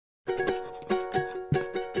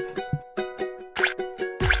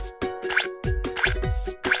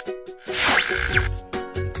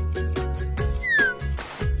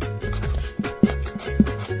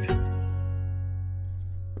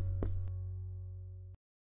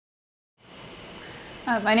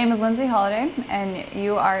My name is Lindsay Halladay, and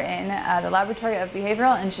you are in the Laboratory of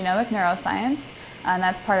Behavioral and Genomic Neuroscience, and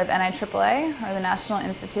that's part of niaaa, or the National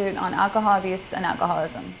Institute on Alcohol Abuse and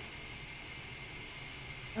Alcoholism.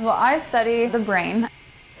 Well, I study the brain.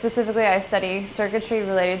 Specifically, I study circuitry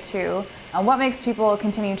related to what makes people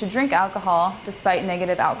continue to drink alcohol despite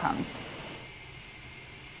negative outcomes.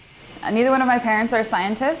 Neither one of my parents are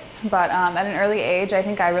scientists, but at an early age, I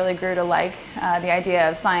think I really grew to like the idea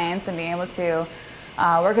of science and being able to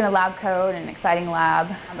work in a lab coat, an exciting lab.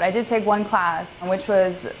 But I did take one class, which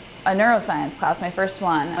was a neuroscience class, my first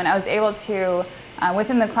one. And I was able to,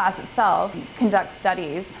 within the class itself, conduct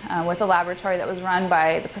studies with a laboratory that was run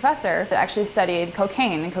by the professor that actually studied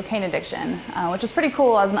cocaine and cocaine addiction, which was pretty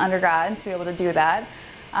cool as an undergrad to be able to do that.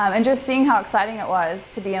 And just seeing how exciting it was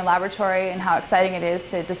to be in a laboratory and how exciting it is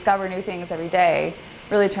to discover new things every day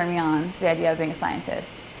really turned me on to the idea of being a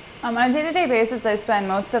scientist. On a day-to-day basis, I spend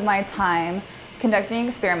most of my time conducting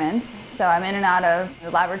experiments. So I'm in and out of the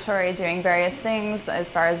laboratory doing various things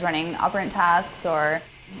as far as running operant tasks or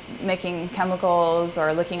making chemicals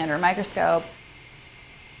or looking under a microscope.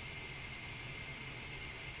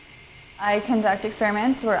 I conduct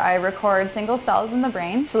experiments where I record single cells in the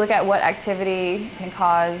brain to look at what activity can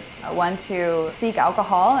cause one to seek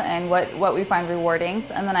alcohol and what we find rewarding.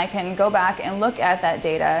 And then I can go back and look at that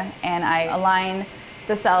data, and I align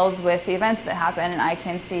the cells with the events that happen, and I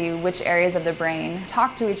can see which areas of the brain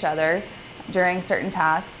talk to each other during certain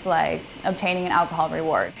tasks like obtaining an alcohol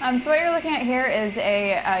reward. So what you're looking at here is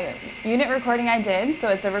a unit recording I did. So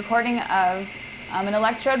it's a recording of an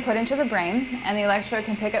electrode put into the brain, and the electrode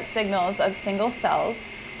can pick up signals of single cells.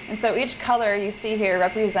 And so each color you see here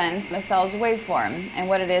represents the cell's waveform, and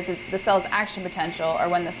what it is, it's the cell's action potential, or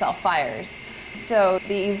when the cell fires. So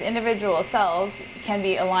these individual cells can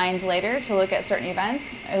be aligned later to look at certain events.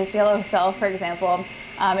 This yellow cell, for example,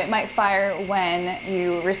 it might fire when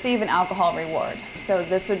you receive an alcohol reward. So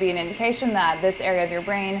this would be an indication that this area of your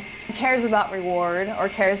brain cares about reward or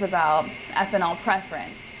cares about ethanol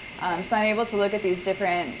preference. So I'm able to look at these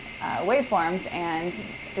different waveforms and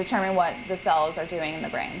determine what the cells are doing in the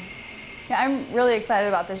brain. Yeah, I'm really excited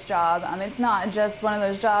about this job. It's not just one of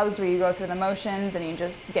those jobs where you go through the motions and you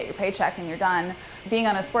just get your paycheck and you're done. Being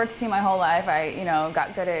on a sports team my whole life, I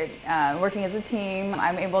got good at working as a team.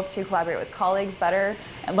 I'm able to collaborate with colleagues better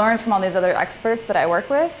and learn from all these other experts that I work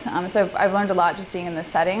with. So I've learned a lot just being in this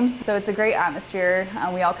setting. So it's a great atmosphere.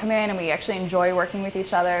 We all come in and we actually enjoy working with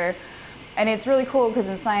each other. And it's really cool because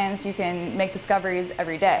in science you can make discoveries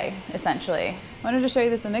every day, essentially. I wanted to show you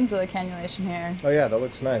this amygdala cannulation here. Oh yeah, that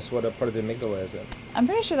looks nice. What part of the amygdala is it? I'm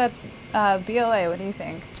pretty sure that's BLA. What do you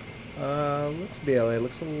think? Looks BLA.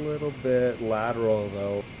 Looks a little bit lateral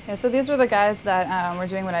though. Yeah, so these were the guys that were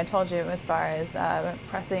doing what I told you as far as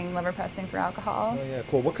liver pressing for alcohol. Oh yeah,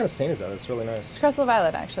 cool. What kind of stain is that? It's really nice. It's crystal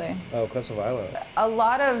violet, actually. Oh, crystal violet. A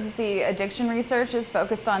lot of the addiction research is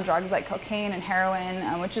focused on drugs like cocaine and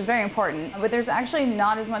heroin, which is very important. But there's actually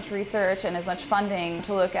not as much research and as much funding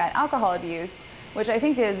to look at alcohol abuse, which I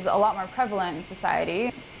think is a lot more prevalent in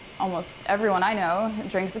society. Almost everyone I know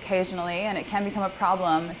drinks occasionally, and it can become a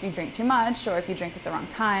problem if you drink too much or if you drink at the wrong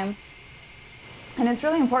time. And it's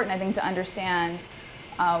really important, I think, to understand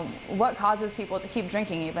what causes people to keep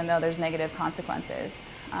drinking even though there's negative consequences.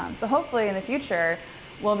 So hopefully in the future,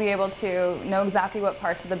 we'll be able to know exactly what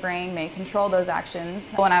parts of the brain may control those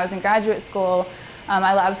actions. When I was in graduate school,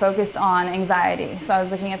 my lab focused on anxiety. So I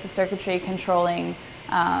was looking at the circuitry controlling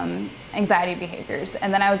anxiety behaviors.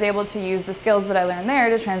 And then I was able to use the skills that I learned there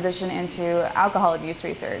to transition into alcohol abuse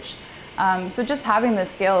research. So just having the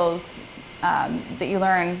skills that you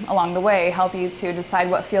learn along the way help you to decide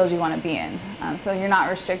what field you want to be in. So you're not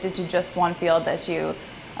restricted to just one field that you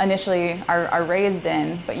initially are raised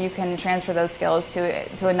in, but you can transfer those skills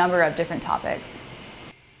to a number of different topics.